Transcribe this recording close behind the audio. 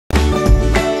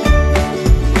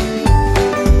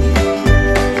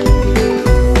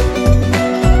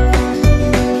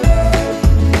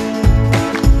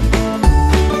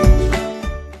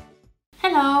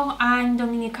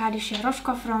Alicia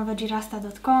Roszko from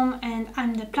Vegerasta.com, and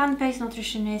I'm the plant-based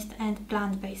nutritionist and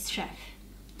plant-based chef.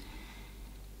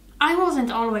 I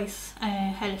wasn't always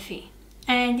healthy,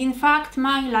 and in fact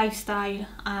my lifestyle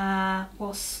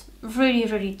was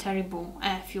really terrible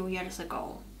a few years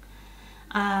ago.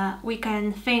 We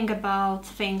can think about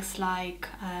things like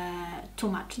too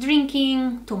much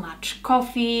drinking, too much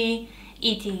coffee,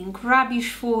 eating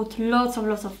rubbish food, lots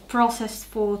of processed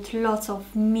food, lots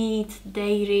of meat,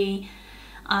 dairy,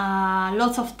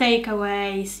 lots of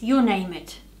takeaways, you name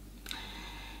it.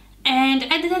 And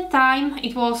at that time,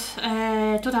 it was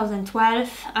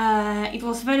 2012, it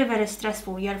was very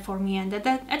stressful year for me, and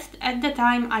at the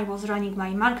time I was running my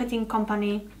marketing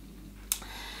company,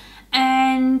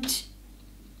 and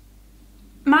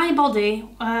my body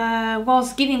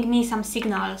was giving me some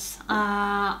signals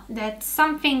that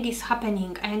something is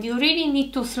happening and you really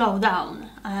need to slow down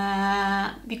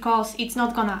because it's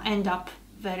not gonna end up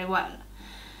very well.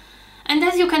 And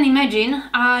as you can imagine,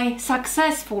 I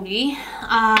successfully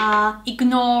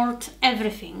ignored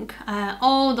everything,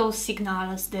 all those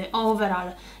signals, the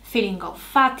overall feeling of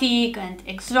fatigue and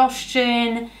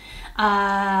exhaustion,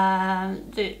 all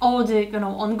the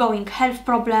ongoing health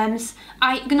problems.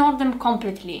 I ignored them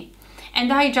completely,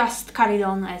 and I just carried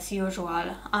on as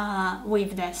usual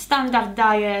with the standard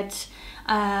diet,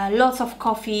 lots of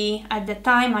coffee. At the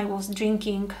time I was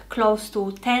drinking close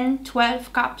to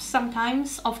 10-12 cups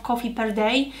sometimes of coffee per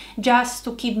day, just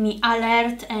to keep me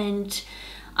alert and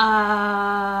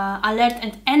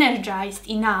energized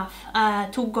enough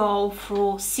to go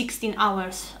through 16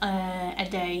 hours a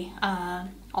day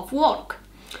of work.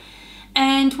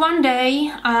 And one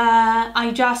day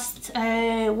I just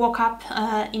woke up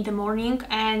in the morning,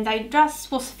 and I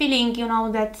just was feeling,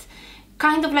 that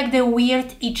kind of like the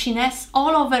weird itchiness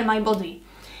all over my body.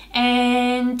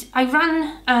 And I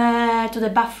ran to the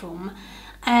bathroom,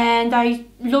 and I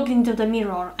looked into the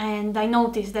mirror, and I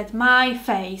noticed that my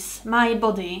face, my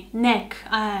body, neck,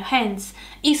 hands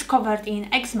is covered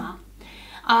in eczema.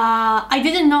 I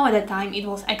didn't know at the time it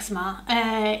was eczema.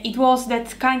 It was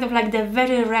that kind of like the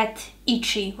very red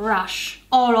itchy rash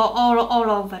all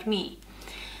over me.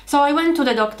 So I went to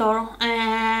the doctor,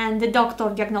 and the doctor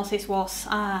diagnosis was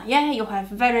yeah, you have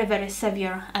very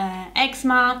severe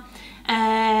eczema,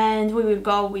 and we will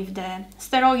go with the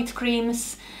steroid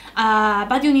creams,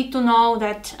 but you need to know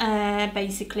that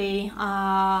basically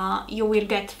you will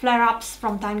get flare-ups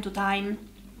from time to time,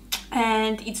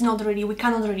 and it's not really, we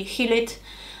cannot really heal it.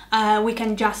 We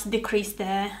can just decrease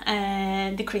the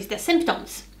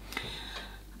symptoms.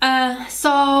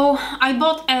 So I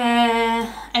bought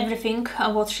everything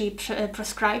what she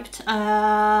prescribed,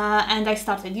 and I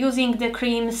started using the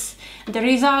creams. The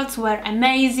results were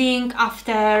amazing.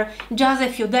 After just a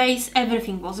few days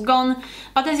everything was gone,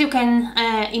 but as you can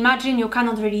imagine, you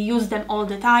cannot really use them all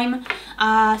the time.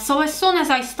 So as soon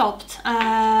as I stopped,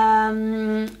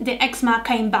 the eczema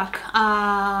came back,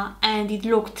 and it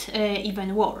looked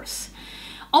even worse.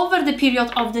 Over the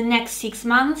period of the next 6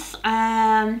 months,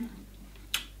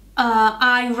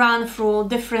 I ran through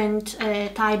different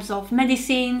types of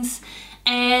medicines,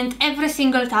 and every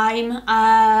single time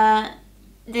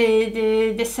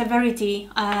the severity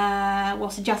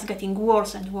was just getting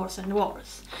worse and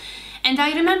worse. And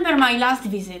I remember my last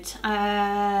visit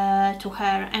to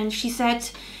her, and she said,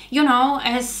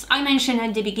 as I mentioned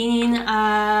at the beginning,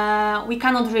 we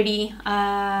cannot really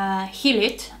heal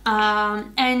it,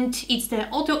 and it's the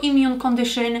autoimmune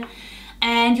condition,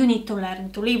 and you need to learn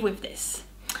to live with this.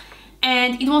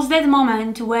 And it was that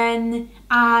moment when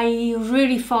I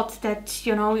really thought that,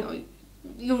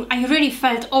 I really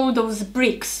felt all those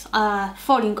bricks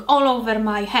falling all over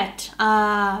my head,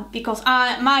 because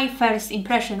my first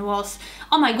impression was,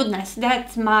 oh my goodness,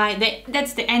 that's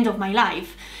the end of my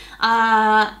life.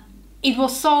 It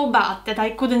was so bad that I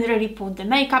couldn't really put the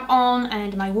makeup on,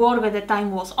 and my work at the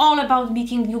time was all about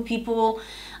meeting new people,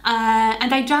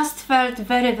 and I just felt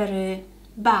very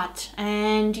bad.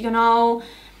 And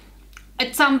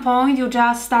at some point you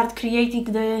just start creating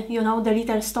the the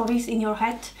little stories in your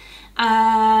head,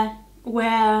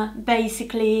 where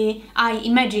basically I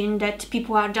imagine that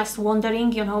people are just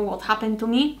wondering what happened to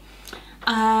me,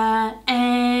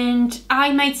 and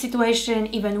I made situation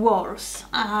even worse,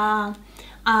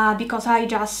 because I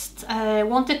just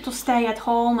wanted to stay at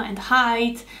home and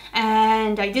hide,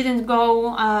 and I didn't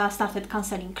go, started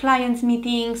cancelling clients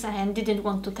meetings, and didn't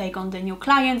want to take on the new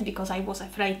clients because I was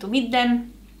afraid to meet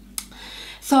them.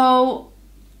 So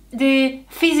the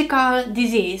physical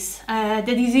disease,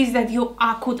 the disease that you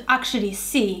could actually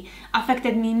see,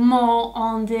 affected me more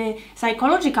on the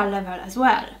psychological level as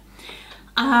well.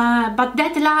 But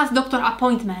that last doctor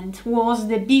appointment was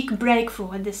the big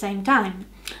breakthrough at the same time.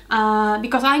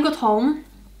 because I got home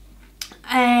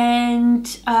and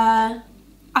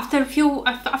after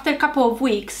a couple of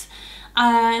weeks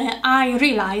I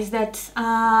realized that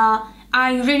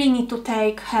I really need to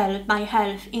take my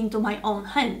health into my own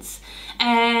hands,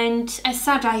 and as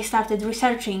such I started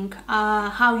researching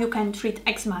how you can treat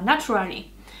eczema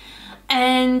naturally.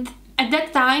 And at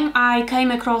that time I came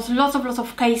across lots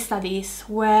of case studies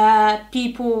where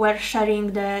people were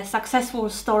sharing the successful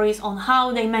stories on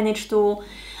how they managed to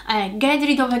get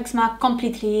rid of eczema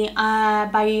completely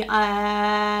by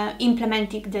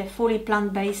implementing the fully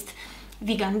plant-based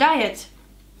vegan diet.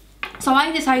 So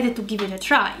I decided to give it a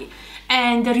try,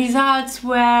 and the results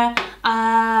were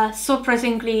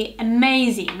surprisingly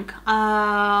amazing.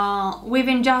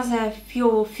 Within just a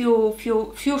few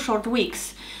short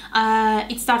weeks,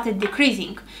 it started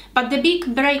decreasing. But the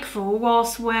big breakthrough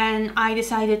was when I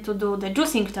decided to do the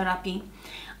juicing therapy,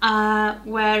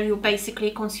 where you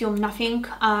basically consume nothing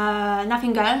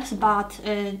else but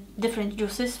different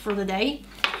juices through the day.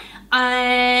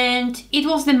 And it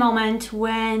was the moment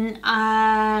when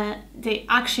the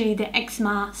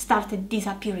eczema started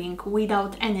disappearing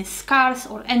without any scars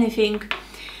or anything,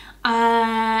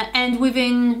 and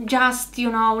within just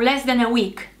less than a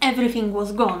week everything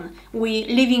was gone,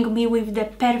 leaving me with the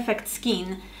perfect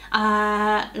skin,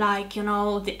 like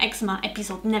the eczema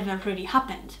episode never really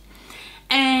happened.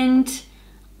 And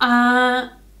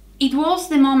it was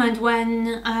the moment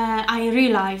when I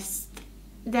realized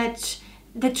that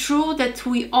the truth that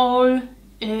we all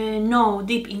know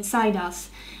deep inside us,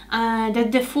 that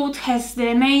the food has the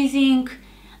amazing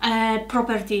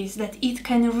properties, that it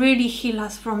can really heal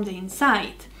us from the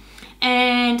inside.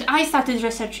 And I started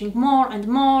researching more and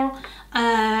more,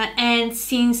 and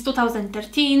since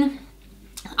 2013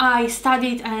 I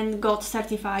studied and got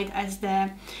certified as the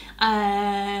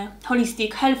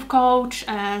holistic health coach,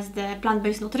 as the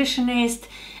plant-based nutritionist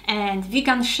and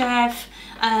vegan chef.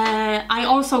 I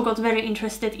also got very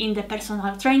interested in the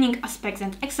personal training aspects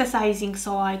and exercising,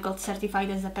 so I got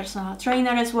certified as a personal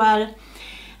trainer as well.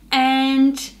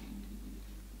 And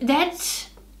that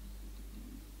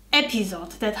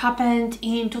episode that happened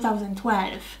in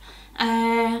 2012,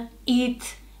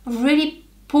 it really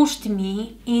pushed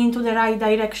me into the right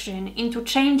direction, into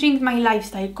changing my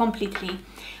lifestyle completely,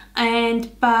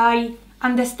 and by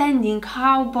understanding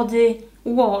how body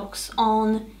works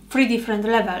on 3 different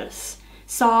levels.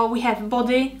 So we have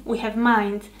body, we have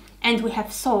mind, and we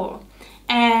have soul,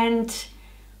 and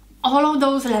all of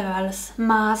those levels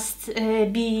must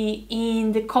be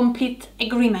in the complete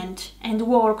agreement and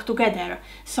work together,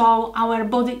 so our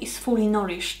body is fully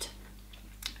nourished.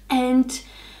 And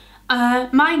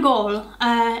my goal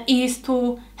is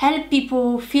to help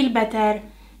people feel better,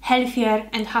 healthier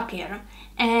and happier.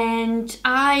 And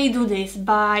I do this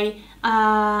by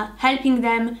helping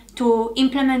them to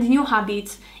implement new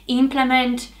habits,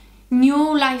 implement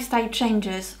new lifestyle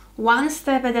changes, one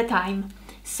step at a time.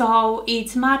 So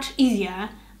it's much easier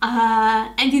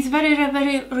and it's very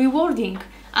rewarding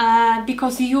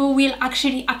because you will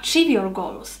actually achieve your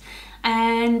goals.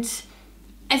 And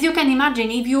as you can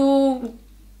imagine, if you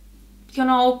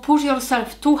push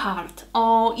yourself too hard,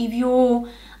 or if you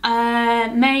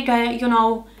make a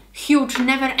huge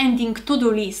never-ending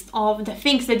to-do list of the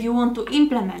things that you want to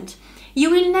implement, you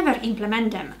will never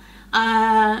implement them.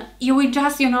 You will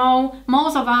just,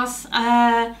 most of us,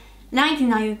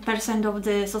 99% of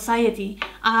the society,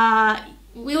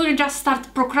 we will just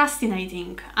start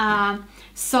procrastinating.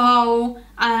 So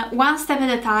one step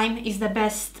at a time is the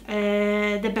best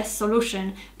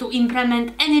solution to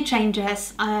implement any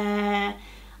changes,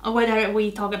 whether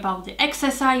we talk about the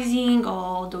exercising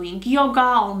or doing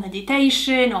yoga or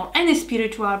meditation or any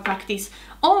spiritual practice,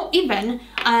 or even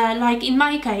like in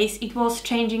my case it was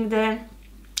changing the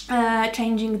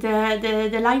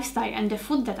lifestyle and the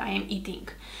food that I am eating.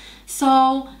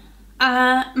 So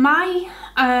my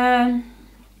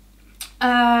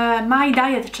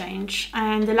diet change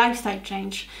and the lifestyle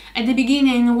change at the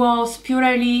beginning was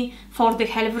purely for the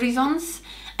health reasons,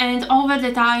 and over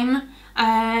the time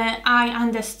I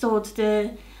understood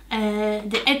the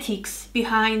ethics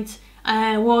behind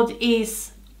what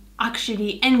is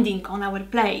actually ending on our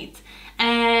plate.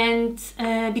 And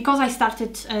because I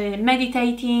started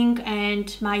meditating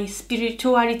and my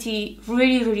spirituality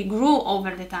really grew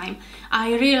over the time,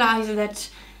 I realized that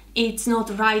it's not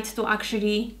right to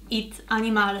actually eat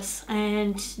animals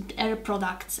and air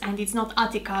products, and it's not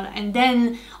ethical. And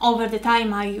then over the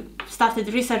time I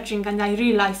started researching and I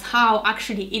realized how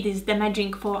actually it is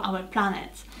damaging for our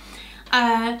planet.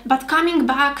 But coming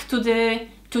back to the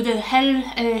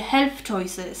health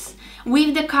choices,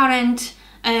 with the current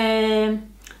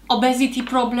obesity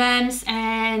problems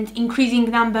and increasing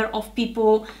number of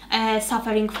people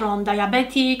suffering from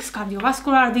diabetics,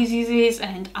 cardiovascular diseases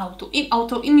and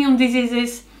autoimmune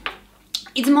diseases.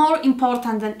 It's more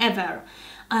important than ever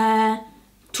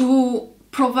to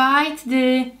provide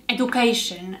the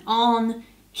education on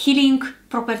healing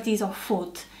properties of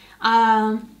food.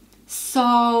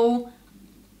 So,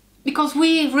 because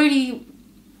we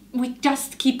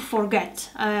just keep forget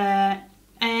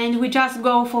and we just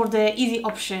go for the easy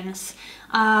options,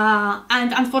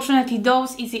 and unfortunately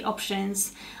those easy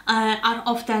options are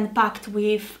often packed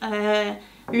with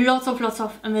lots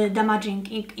of damaging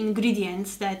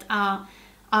ingredients that are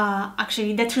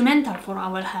actually detrimental for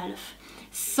our health.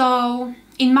 So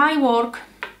in my work,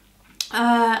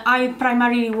 I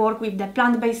primarily work with the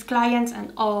plant-based clients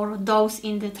and or those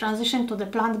in the transition to the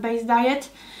plant-based diet,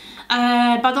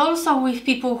 but also with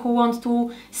people who want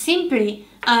to simply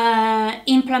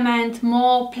implement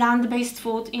more plant-based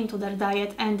food into their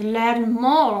diet and learn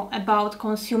more about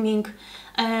consuming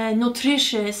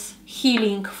nutritious,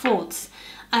 healing foods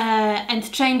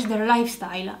and change their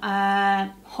lifestyle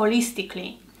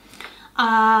holistically.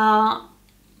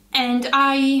 And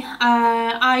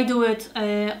I do it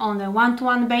on a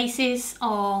one-to-one basis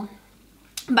or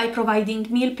by providing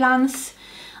meal plans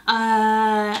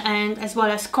and as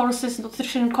well as courses,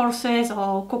 nutrition courses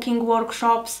or cooking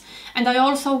workshops. And I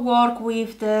also work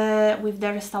with the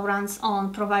restaurants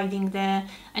on providing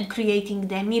and creating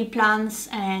the meal plans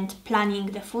and planning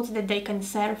the food that they can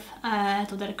serve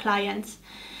to their clients.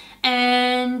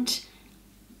 And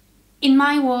in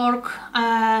my work,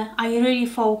 I really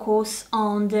focus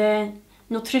on the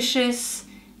nutritious,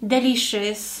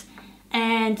 delicious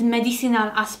and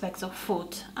medicinal aspects of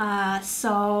food.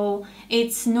 So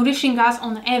it's nourishing us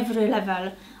on every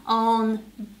level, on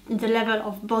the level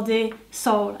of body,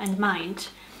 soul and mind.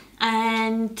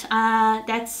 And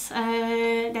that's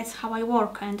how I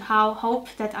work and how hope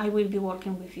that I will be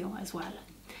working with you as well.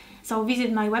 So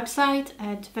visit my website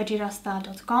at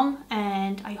vegerasta.com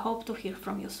and I hope to hear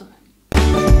from you soon.